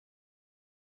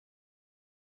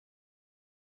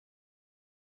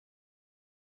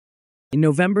In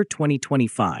November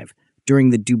 2025,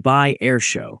 during the Dubai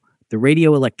Airshow, the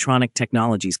Radio Electronic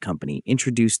Technologies Company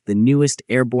introduced the newest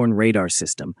airborne radar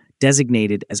system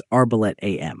designated as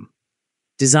Arbalet-AM.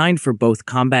 Designed for both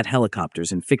combat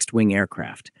helicopters and fixed-wing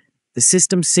aircraft, the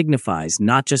system signifies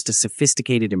not just a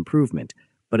sophisticated improvement,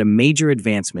 but a major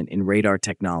advancement in radar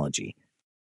technology.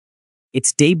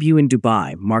 Its debut in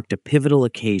Dubai marked a pivotal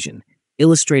occasion,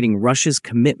 illustrating Russia's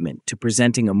commitment to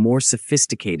presenting a more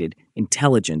sophisticated,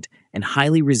 intelligent, and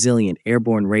highly resilient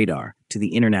airborne radar to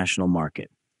the international market.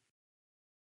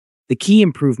 The key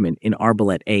improvement in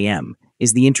Arbalet-AM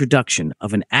is the introduction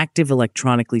of an active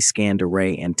electronically scanned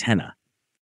array antenna.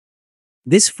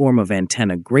 This form of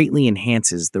antenna greatly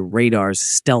enhances the radar's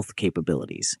stealth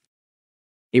capabilities.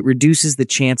 It reduces the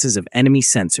chances of enemy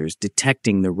sensors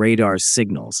detecting the radar's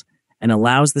signals and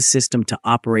allows the system to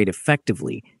operate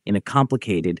effectively in a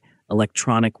complicated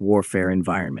electronic warfare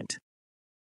environment.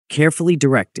 Carefully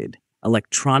directed,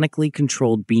 electronically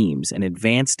controlled beams and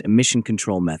advanced emission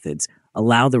control methods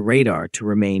allow the radar to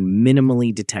remain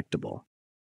minimally detectable.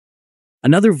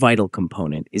 Another vital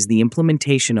component is the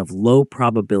implementation of low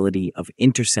probability of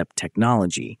intercept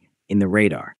technology in the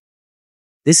radar.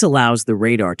 This allows the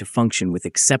radar to function with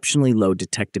exceptionally low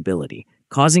detectability,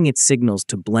 causing its signals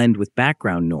to blend with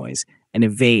background noise and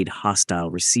evade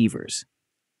hostile receivers.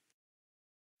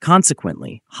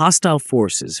 Consequently, hostile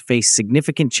forces face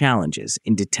significant challenges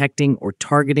in detecting or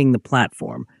targeting the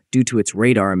platform due to its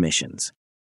radar emissions.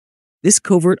 This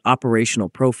covert operational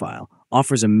profile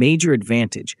offers a major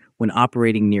advantage when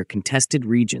operating near contested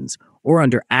regions or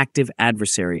under active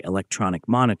adversary electronic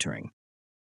monitoring.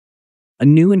 A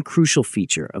new and crucial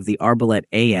feature of the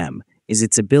Arbalet-AM is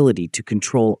its ability to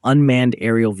control unmanned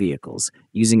aerial vehicles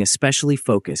using a specially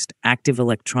focused, active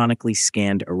electronically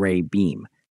scanned array beam.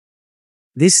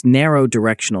 This narrow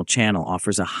directional channel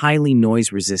offers a highly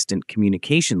noise-resistant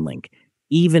communication link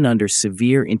even under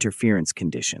severe interference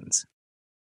conditions.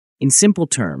 In simple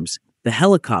terms, the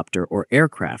helicopter or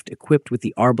aircraft equipped with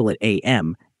the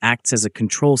Arbalet-AM acts as a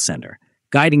control center,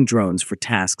 guiding drones for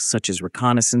tasks such as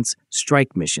reconnaissance,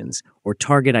 strike missions, or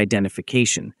target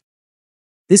identification.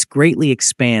 This greatly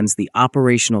expands the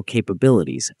operational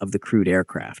capabilities of the crewed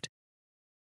aircraft.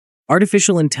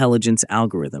 Artificial intelligence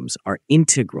algorithms are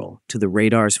integral to the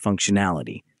radar's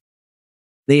functionality.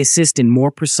 They assist in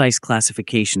more precise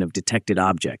classification of detected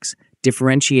objects,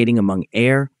 differentiating among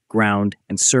air, ground,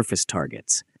 and surface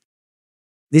targets.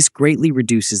 This greatly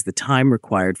reduces the time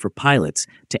required for pilots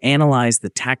to analyze the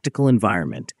tactical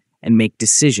environment and make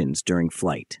decisions during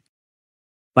flight.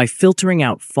 By filtering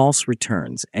out false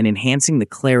returns and enhancing the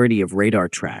clarity of radar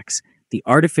tracks, the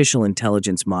artificial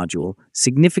intelligence module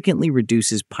significantly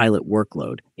reduces pilot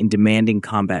workload in demanding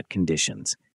combat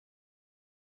conditions.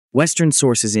 Western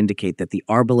sources indicate that the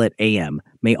Arbalet-AM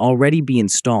may already be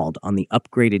installed on the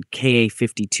upgraded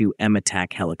Ka-52M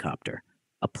attack helicopter,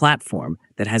 a platform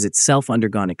that has itself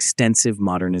undergone extensive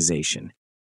modernization.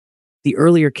 The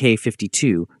earlier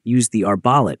Ka-52 used the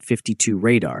Arbalet-52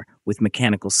 radar with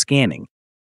mechanical scanning.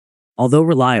 Although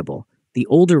reliable, the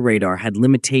older radar had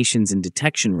limitations in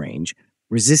detection range,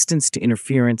 resistance to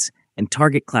interference, and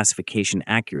target classification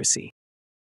accuracy.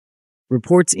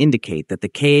 Reports indicate that the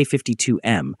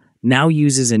Ka-52M now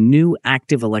uses a new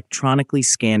active electronically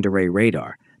scanned array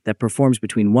radar that performs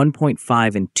between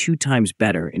 1.5 and 2 times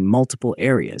better in multiple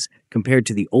areas compared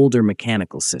to the older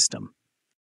mechanical system.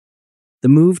 The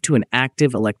move to an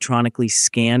active electronically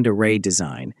scanned array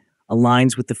design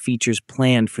aligns with the features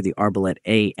planned for the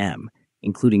Arbalet-AM,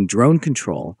 including drone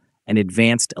control and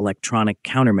advanced electronic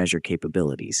countermeasure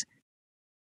capabilities.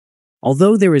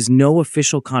 Although there is no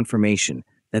official confirmation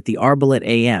that the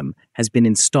Arbalet-AM has been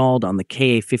installed on the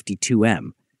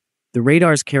Ka-52M, the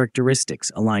radar's characteristics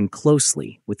align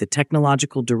closely with the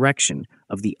technological direction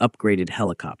of the upgraded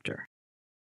helicopter.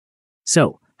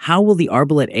 So, how will the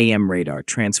Arbalet-AM radar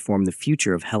transform the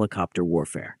future of helicopter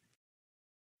warfare?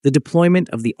 The deployment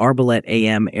of the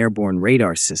Arbalet-AM airborne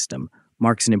radar system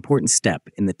marks an important step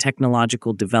in the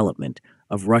technological development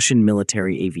of Russian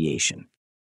military aviation.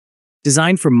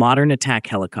 Designed for modern attack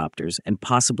helicopters and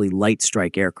possibly light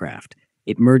strike aircraft,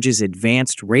 it merges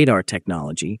advanced radar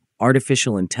technology,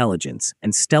 artificial intelligence,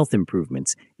 and stealth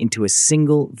improvements into a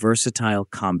single versatile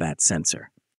combat sensor.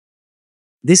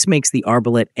 This makes the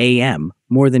Arbalet-AM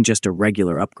more than just a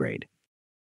regular upgrade.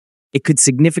 It could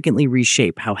significantly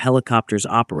reshape how helicopters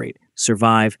operate,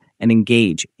 survive, and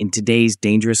engage in today's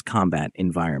dangerous combat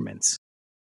environments.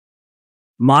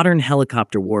 Modern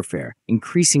helicopter warfare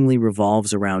increasingly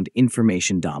revolves around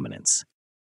information dominance.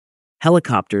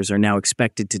 Helicopters are now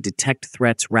expected to detect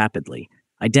threats rapidly,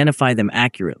 identify them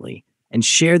accurately, and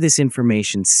share this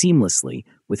information seamlessly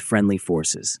with friendly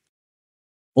forces.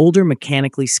 Older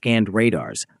mechanically scanned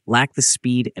radars lack the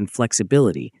speed and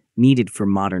flexibility needed for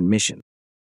modern missions.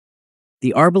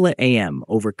 The Arbalet-AM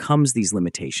overcomes these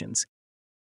limitations.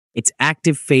 Its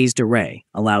active phased array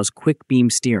allows quick beam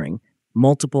steering,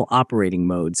 multiple operating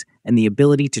modes, and the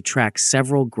ability to track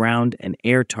several ground and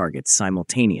air targets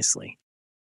simultaneously.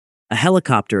 A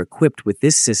helicopter equipped with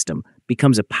this system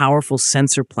becomes a powerful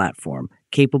sensor platform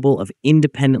capable of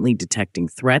independently detecting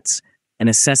threats and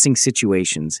assessing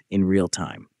situations in real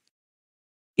time.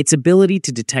 Its ability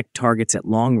to detect targets at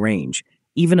long range,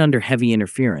 even under heavy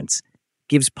interference,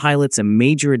 gives pilots a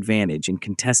major advantage in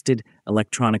contested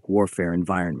electronic warfare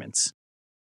environments.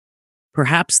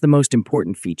 Perhaps the most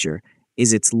important feature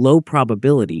is its low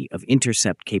probability of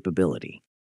intercept capability.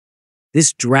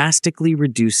 This drastically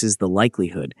reduces the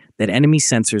likelihood that enemy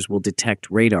sensors will detect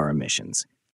radar emissions.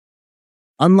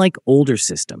 Unlike older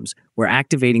systems, where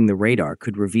activating the radar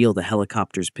could reveal the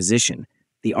helicopter's position,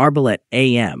 the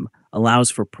Arbalet-AM allows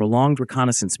for prolonged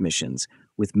reconnaissance missions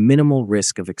with minimal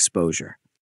risk of exposure.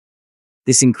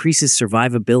 This increases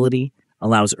survivability,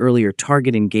 allows earlier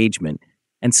target engagement,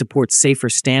 and supports safer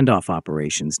standoff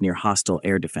operations near hostile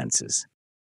air defenses.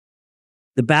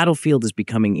 The battlefield is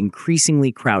becoming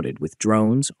increasingly crowded with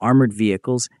drones, armored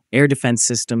vehicles, air defense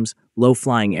systems,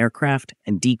 low-flying aircraft,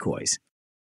 and decoys.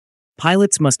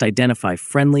 Pilots must identify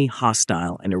friendly,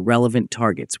 hostile, and irrelevant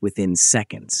targets within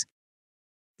seconds.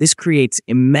 This creates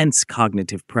immense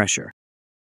cognitive pressure.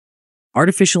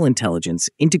 Artificial intelligence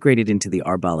integrated into the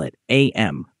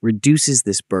Arbalet-AM reduces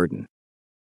this burden.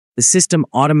 The system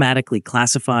automatically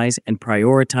classifies and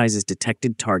prioritizes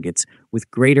detected targets with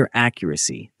greater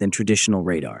accuracy than traditional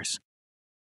radars.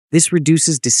 This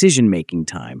reduces decision-making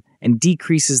time and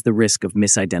decreases the risk of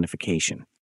misidentification.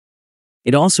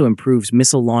 It also improves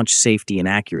missile launch safety and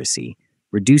accuracy,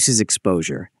 reduces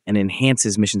exposure, and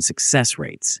enhances mission success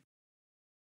rates.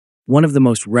 One of the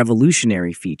most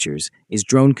revolutionary features is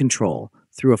drone control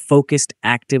through a focused,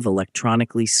 active,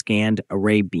 electronically scanned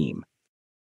array beam.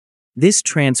 This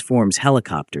transforms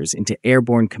helicopters into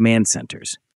airborne command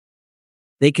centers.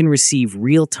 They can receive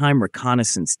real-time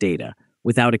reconnaissance data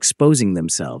without exposing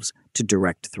themselves to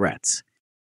direct threats.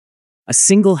 A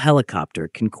single helicopter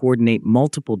can coordinate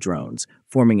multiple drones,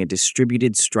 forming a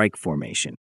distributed strike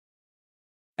formation.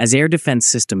 As air defense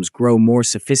systems grow more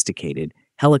sophisticated,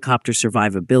 helicopter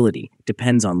survivability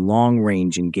depends on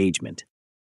long-range engagement.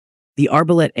 The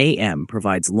Arbalet-AM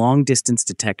provides long-distance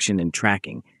detection and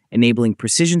tracking, enabling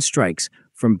precision strikes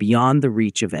from beyond the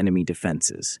reach of enemy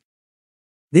defenses.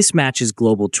 This matches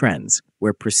global trends,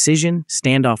 where precision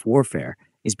standoff warfare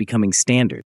is becoming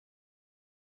standard.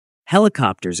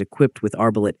 Helicopters equipped with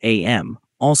Arbalet-AM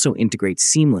also integrate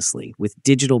seamlessly with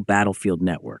digital battlefield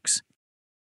networks.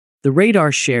 The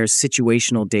radar shares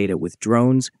situational data with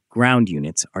drones, ground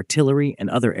units, artillery, and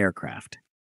other aircraft.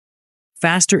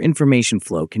 Faster information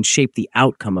flow can shape the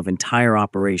outcome of entire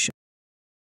operations.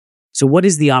 So what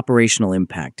is the operational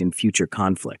impact in future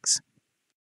conflicts?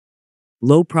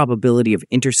 Low probability of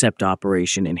intercept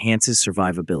operation enhances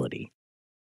survivability.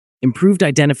 Improved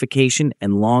identification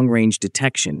and long-range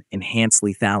detection enhance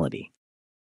lethality.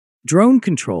 Drone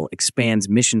control expands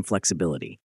mission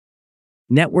flexibility.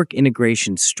 Network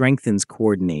integration strengthens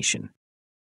coordination.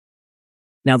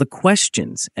 Now the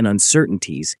questions and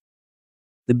uncertainties.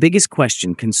 The biggest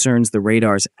question concerns the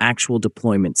radar's actual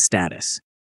deployment status.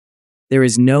 There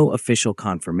is no official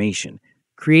confirmation,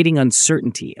 creating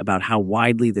uncertainty about how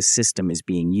widely the system is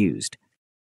being used.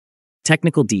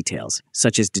 Technical details,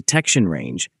 such as detection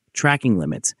range, tracking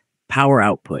limits, power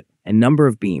output, and number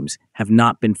of beams, have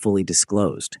not been fully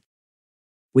disclosed.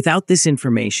 Without this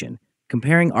information,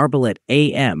 comparing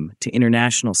Arbalet-AM to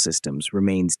international systems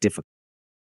remains difficult.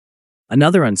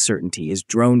 Another uncertainty is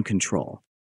drone control.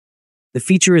 The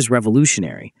feature is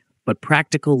revolutionary, but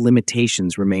practical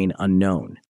limitations remain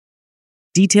unknown.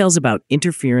 Details about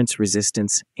interference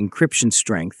resistance, encryption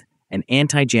strength, and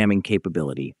anti-jamming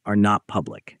capability are not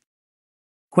public.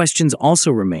 Questions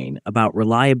also remain about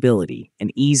reliability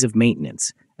and ease of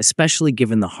maintenance, especially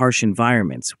given the harsh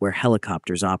environments where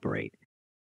helicopters operate.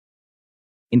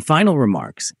 In final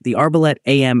remarks, the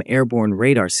Arbalet-AM airborne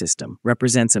radar system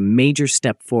represents a major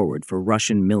step forward for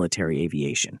Russian military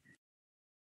aviation.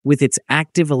 With its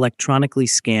active electronically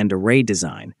scanned array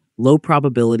design, low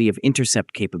probability of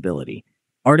intercept capability,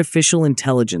 artificial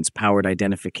intelligence-powered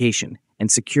identification,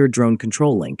 and secure drone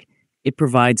control link, it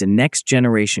provides a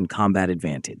next-generation combat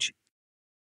advantage.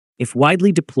 If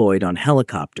widely deployed on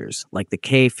helicopters like the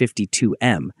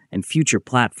Ka-52M and future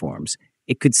platforms,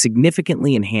 it could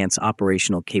significantly enhance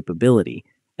operational capability,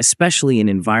 especially in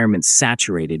environments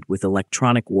saturated with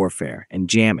electronic warfare and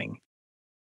jamming.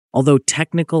 Although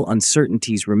technical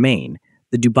uncertainties remain,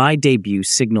 The Dubai debut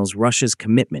signals Russia's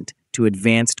commitment to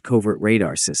advanced covert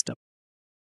radar system.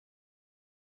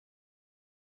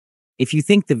 If you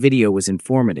think the video was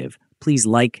informative, please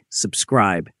like,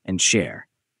 subscribe, and share.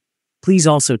 Please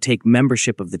also take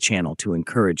membership of the channel to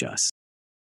encourage us.